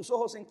dijo, pon tus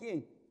ojos ¿en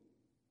quién?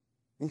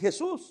 En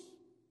Jesús,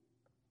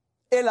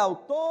 el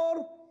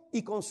autor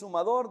y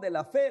consumador de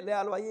la fe.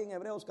 Léalo ahí en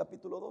Hebreos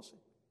capítulo 12.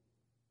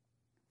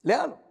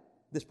 Léalo,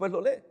 después lo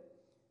lee.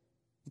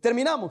 Y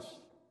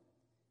terminamos.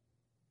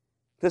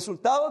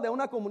 Resultado de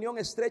una comunión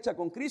estrecha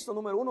con Cristo.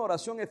 Número 1,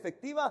 oración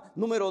efectiva.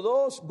 Número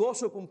 2,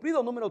 gozo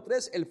cumplido. Número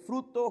 3, el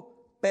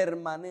fruto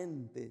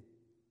permanente.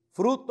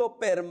 Fruto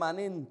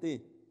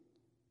permanente.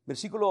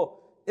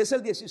 Versículo, es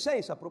el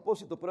 16 a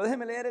propósito, pero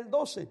déjeme leer el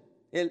 12,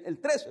 el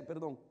 13,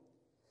 perdón.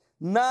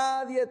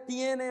 Nadie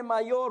tiene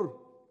mayor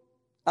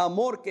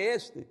amor que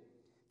este,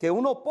 que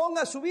uno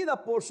ponga su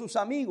vida por sus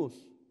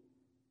amigos.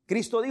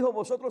 Cristo dijo,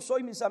 vosotros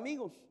sois mis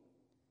amigos,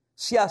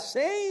 si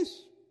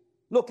hacéis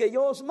lo que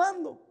yo os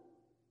mando.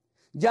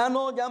 Ya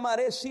no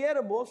llamaré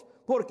siervos,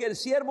 porque el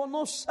siervo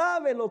no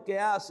sabe lo que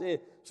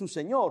hace su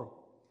Señor.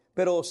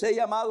 Pero os he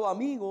llamado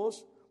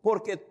amigos,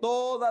 porque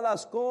todas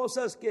las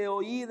cosas que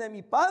oí de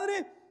mi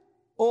Padre,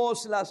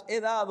 os las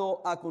he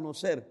dado a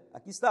conocer.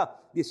 Aquí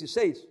está,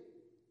 16.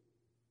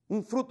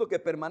 Un fruto que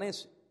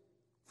permanece,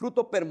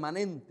 fruto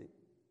permanente.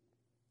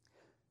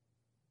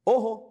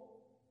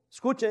 Ojo,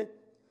 escuche,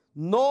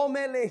 no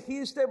me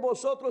elegiste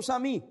vosotros a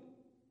mí,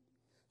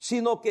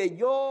 sino que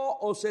yo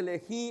os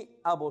elegí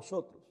a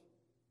vosotros.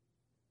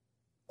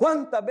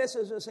 ¿Cuántas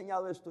veces he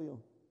enseñado esto yo?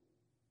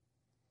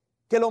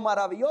 Que lo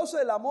maravilloso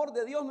del amor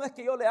de Dios no es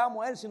que yo le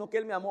amo a Él, sino que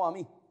Él me amó a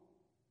mí.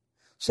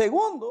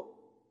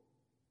 Segundo,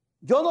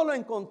 yo no lo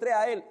encontré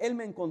a Él, Él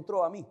me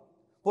encontró a mí.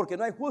 Porque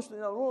no hay justo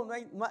ni a uno,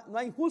 no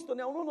hay justo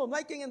ni a uno, no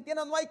hay quien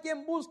entienda, no hay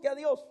quien busque a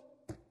Dios.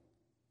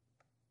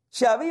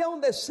 Si había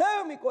un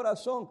deseo en mi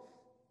corazón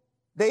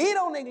de ir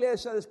a una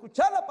iglesia, de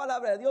escuchar la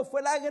palabra de Dios,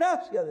 fue la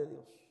gracia de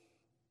Dios.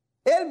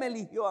 Él me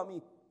eligió a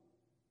mí.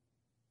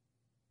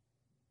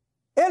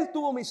 Él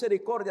tuvo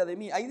misericordia de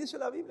mí. Ahí dice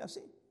la Biblia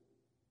así.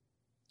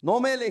 No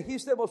me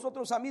elegiste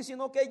vosotros a mí,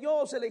 sino que yo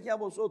os elegí a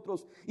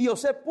vosotros. Y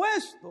os he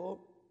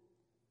puesto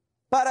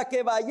para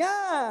que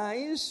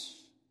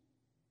vayáis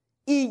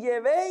y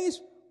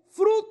llevéis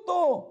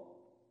fruto.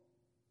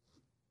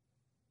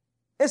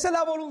 Esa es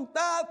la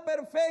voluntad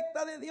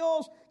perfecta de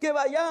Dios, que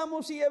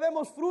vayamos y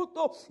llevemos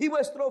fruto y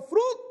vuestro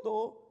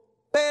fruto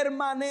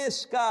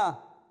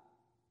permanezca,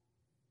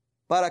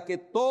 para que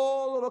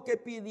todo lo que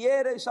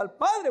pidiereis al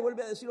Padre,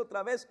 vuelve a decir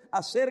otra vez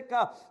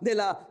acerca de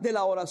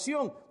la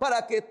oración,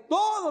 para que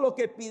todo lo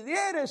que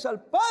pidiereis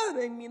al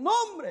Padre en mi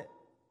nombre,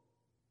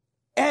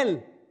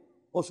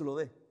 Él os lo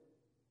dé.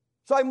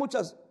 Hay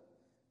muchas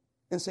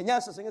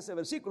enseñanzas en ese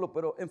versículo,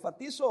 pero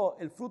enfatizo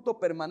el fruto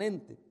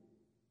permanente.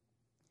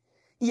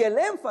 Y el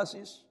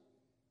énfasis,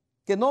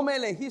 que no me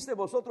elegiste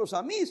vosotros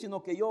a mí,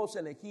 sino que yo os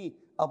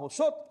elegí a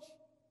vosotros.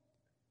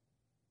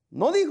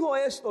 No dijo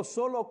esto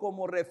solo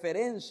como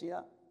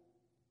referencia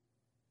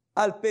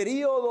al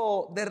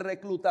periodo de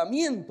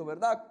reclutamiento,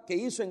 ¿verdad?, que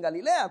hizo en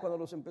Galilea cuando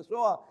los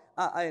empezó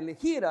a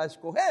elegir, a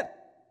escoger.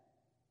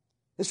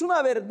 Es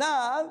una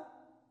verdad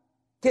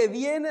que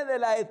viene de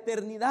la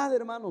eternidad,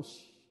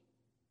 hermanos,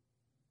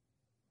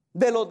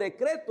 de los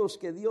decretos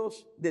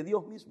de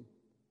Dios mismo.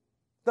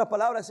 En otras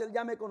palabras, Él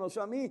ya me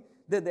conoció a mí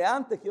desde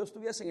antes que yo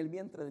estuviese en el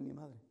vientre de mi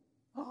madre.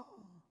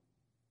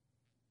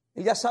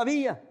 Él ya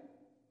sabía.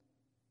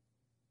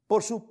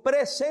 Por su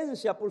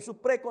presencia, por su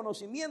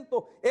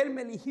preconocimiento, Él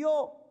me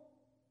eligió.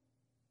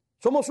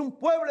 Somos un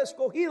pueblo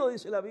escogido,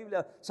 dice la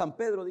Biblia. San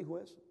Pedro dijo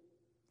eso.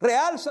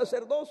 Real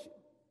sacerdocio.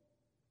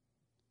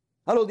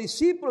 A los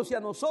discípulos y a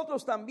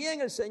nosotros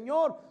también el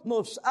Señor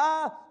nos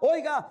ha,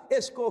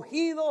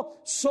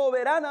 escogido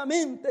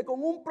soberanamente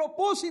con un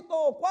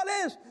propósito. ¿Cuál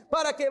es?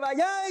 Para que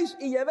vayáis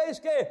y llevéis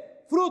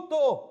 ¿qué?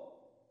 Fruto.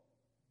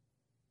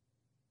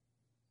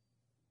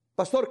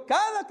 Pastor,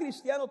 ¿cada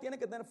cristiano tiene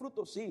que tener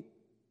fruto? Sí.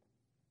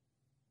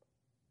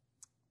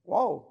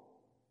 Wow.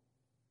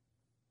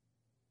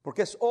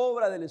 Porque es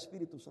obra del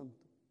Espíritu Santo.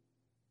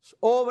 Es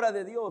obra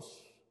de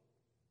Dios.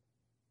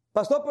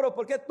 Pastor, pero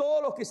 ¿por qué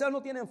todos los cristianos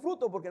no tienen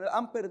fruto? Porque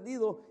han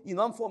perdido y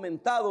no han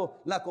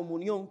fomentado la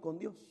comunión con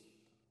Dios.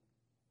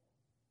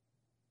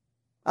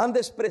 Han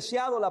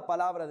despreciado la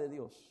palabra de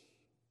Dios.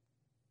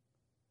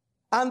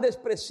 Han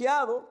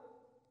despreciado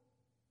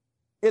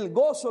el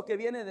gozo que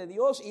viene de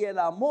Dios y el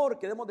amor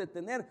que debemos de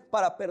tener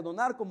para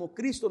perdonar como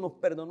Cristo nos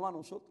perdonó a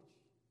nosotros.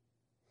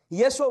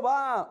 Y eso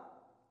va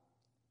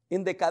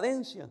en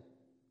decadencia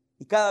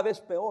y cada vez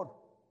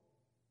peor.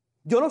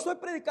 Yo no estoy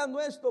predicando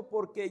esto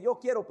porque yo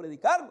quiero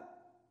predicarlo.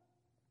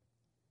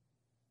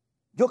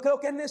 Yo creo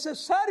que es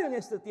necesario en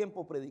este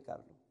tiempo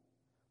predicarlo.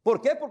 ¿Por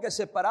qué? Porque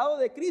separado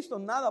de Cristo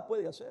nada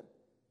puede hacer.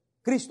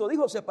 Cristo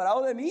dijo,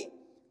 separado de mí,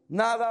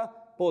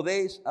 nada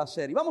podéis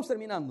hacer. Y vamos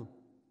terminando.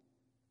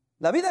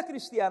 La vida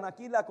cristiana,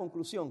 aquí la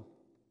conclusión,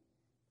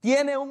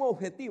 tiene un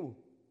objetivo.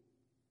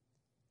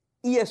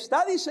 Y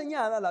está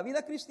diseñada la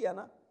vida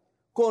cristiana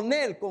con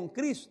Él, con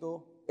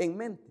Cristo en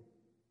mente.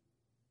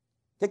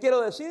 ¿Qué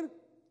quiero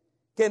decir?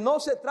 que no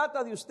se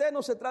trata de usted,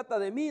 no se trata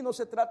de mí, no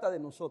se trata de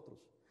nosotros.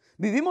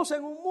 Vivimos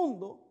en un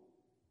mundo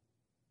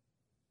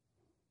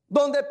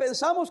donde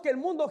pensamos que el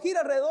mundo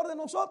gira alrededor de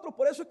nosotros.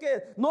 Por eso es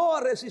que no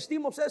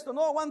resistimos esto,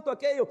 no aguanto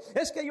aquello.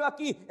 Es que yo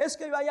aquí, es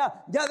que yo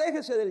allá. Ya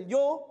déjese del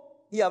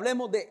yo y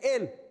hablemos de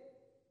Él.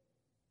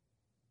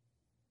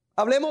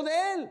 Hablemos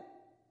de Él.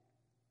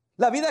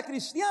 La vida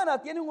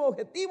cristiana tiene un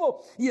objetivo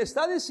y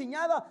está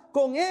diseñada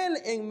con Él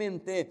en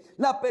mente.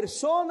 La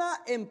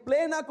persona en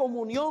plena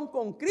comunión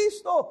con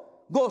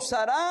Cristo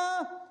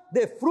gozará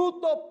de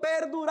fruto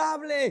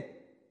perdurable.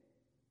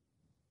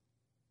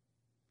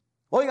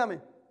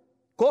 Óigame.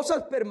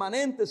 Cosas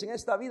permanentes en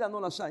esta vida no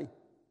las hay.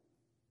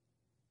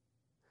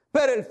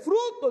 Pero el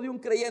fruto de un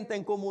creyente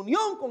en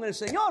comunión con el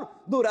Señor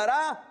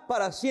durará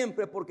para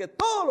siempre, porque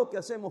todo lo que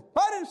hacemos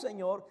para el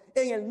Señor,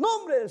 en el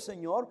nombre del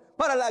Señor,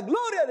 para la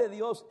gloria de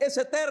Dios, es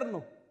eterno.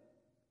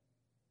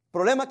 El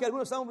problema es que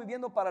algunos estamos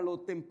viviendo para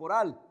lo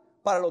temporal,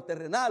 para lo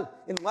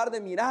terrenal, en lugar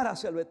de mirar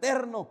hacia lo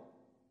eterno.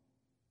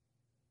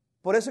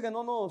 Por eso es que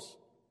no nos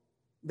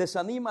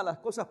desanima las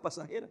cosas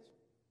pasajeras,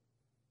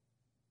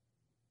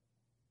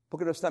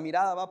 porque nuestra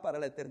mirada va para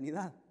la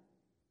eternidad.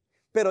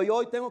 Pero yo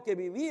hoy tengo que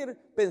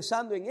vivir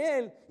pensando en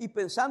Él y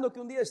pensando que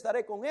un día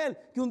estaré con Él,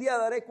 que un día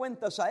daré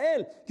cuentas a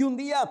Él, que un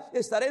día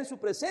estaré en su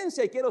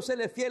presencia y quiero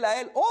serle fiel a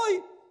Él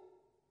hoy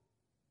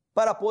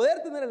para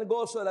poder tener el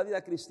gozo de la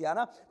vida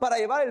cristiana, para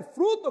llevar el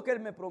fruto que Él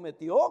me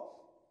prometió,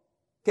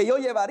 que yo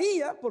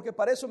llevaría, porque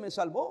para eso me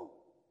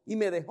salvó y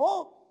me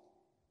dejó.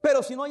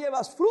 Pero si no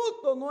llevas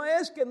fruto, no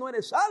es que no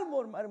eres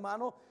salvo,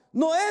 hermano.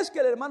 No es que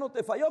el hermano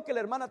te falló, que la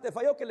hermana te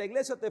falló, que la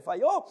iglesia te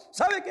falló.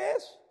 ¿Sabe qué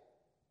es?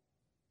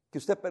 Que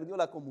usted perdió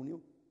la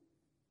comunión.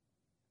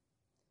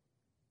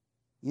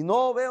 Y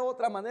no veo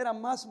otra manera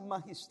más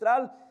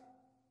magistral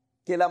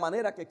que la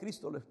manera que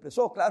Cristo lo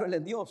expresó. Claro, Él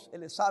es Dios,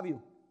 Él es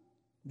sabio.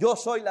 Yo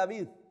soy la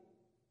vid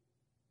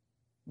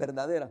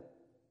verdadera.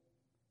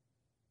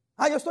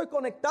 Yo estoy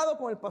conectado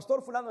con el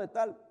pastor fulano de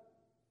tal.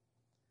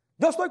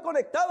 Yo estoy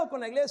conectado con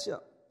la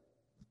iglesia.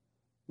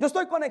 Yo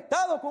estoy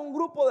conectado con un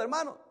grupo de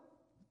hermanos.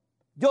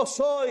 Yo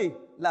soy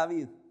la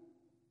vid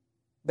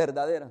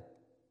verdadera.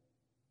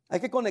 Hay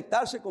que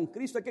conectarse con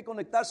Cristo, hay que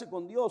conectarse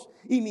con Dios.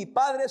 Y mi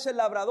Padre es el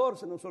labrador.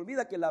 Se nos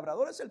olvida que el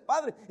labrador es el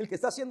Padre, el que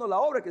está haciendo la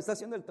obra, el que está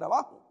haciendo el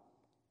trabajo.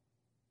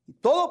 Y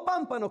todo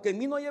pámpano que en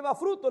mí no lleva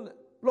fruto,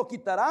 lo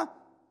quitará.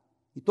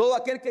 Y todo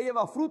aquel que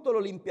lleva fruto, lo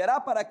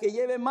limpiará para que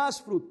lleve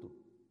más fruto.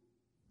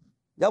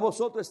 Ya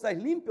vosotros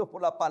estáis limpios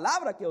por la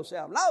palabra que os he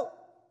hablado.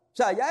 O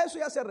sea, ya eso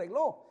ya se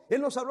arregló.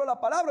 Él nos habló la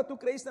palabra, tú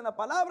creíste en la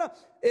palabra,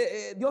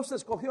 Dios te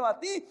escogió a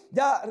ti,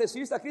 ya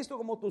recibiste a Cristo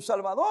como tu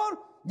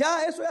Salvador,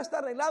 ya eso ya está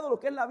arreglado, lo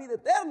que es la vida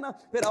eterna,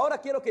 pero ahora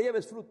quiero que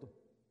lleves fruto.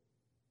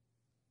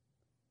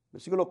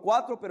 Versículo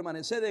 4,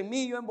 permaneced en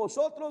mí, yo en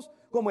vosotros,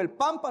 como el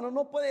pámpano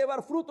no puede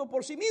llevar fruto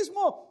por sí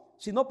mismo,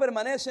 si no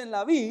permanece en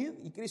la vid,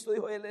 y Cristo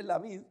dijo, Él es la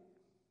vid,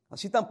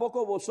 así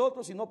tampoco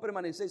vosotros si no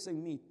permanecéis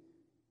en mí.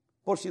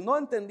 Por si no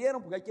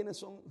entendieron, porque hay quienes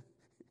son un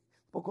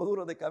poco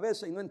duros de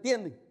cabeza y no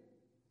entienden,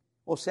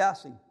 o se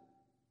hacen.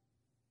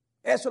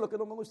 Eso es lo que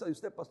no me gusta de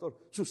usted, pastor,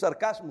 su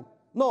sarcasmo.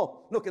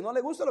 No, lo que no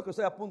le gusta es lo que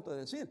estoy a punto de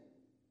decir.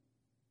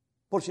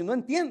 Por si no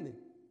entiende,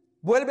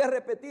 vuelve a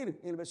repetir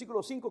en el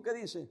versículo 5 que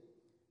dice,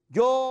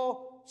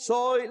 yo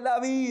soy la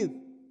vid.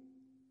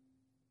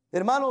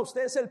 Hermano,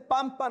 usted es el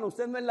pámpano,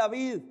 usted no es la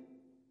vid.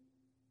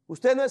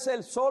 Usted no es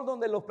el sol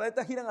donde los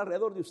planetas giran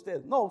alrededor de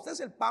usted. No, usted es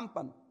el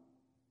pámpano.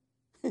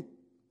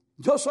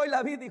 Yo soy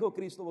la vid, dijo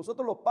Cristo,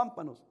 vosotros los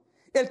pámpanos.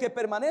 El que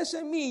permanece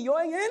en mí y yo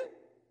en él,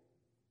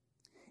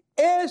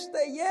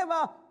 este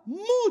lleva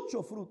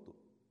mucho fruto.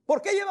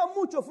 ¿Por qué lleva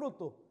mucho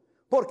fruto?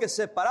 Porque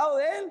separado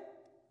de Él,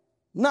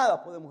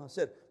 nada podemos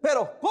hacer.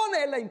 Pero con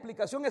Él, la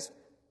implicación es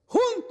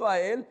junto a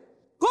Él,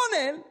 con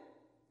Él,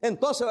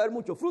 entonces va a haber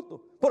mucho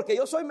fruto. Porque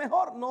yo soy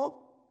mejor,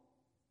 no.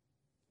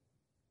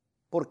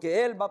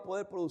 Porque Él va a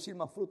poder producir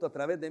más fruto a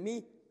través de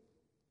mí.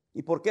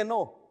 ¿Y por qué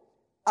no?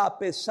 A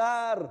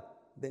pesar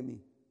de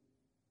mí.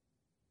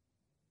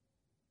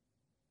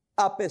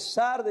 A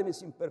pesar de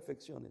mis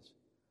imperfecciones.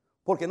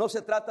 Porque no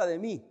se trata de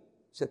mí,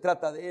 se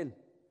trata de Él.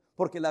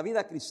 Porque la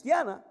vida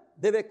cristiana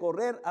debe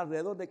correr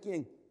alrededor de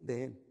 ¿quién?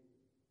 De Él.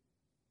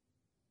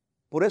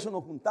 Por eso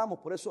nos juntamos,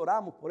 por eso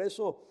oramos, por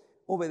eso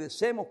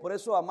obedecemos, por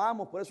eso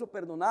amamos, por eso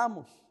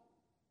perdonamos.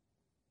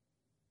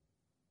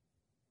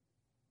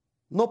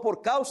 No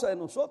por causa de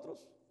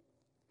nosotros,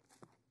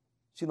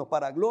 sino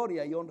para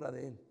gloria y honra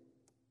de Él.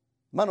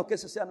 Hermano, que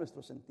ese sea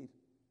nuestro sentir.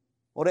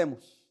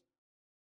 Oremos.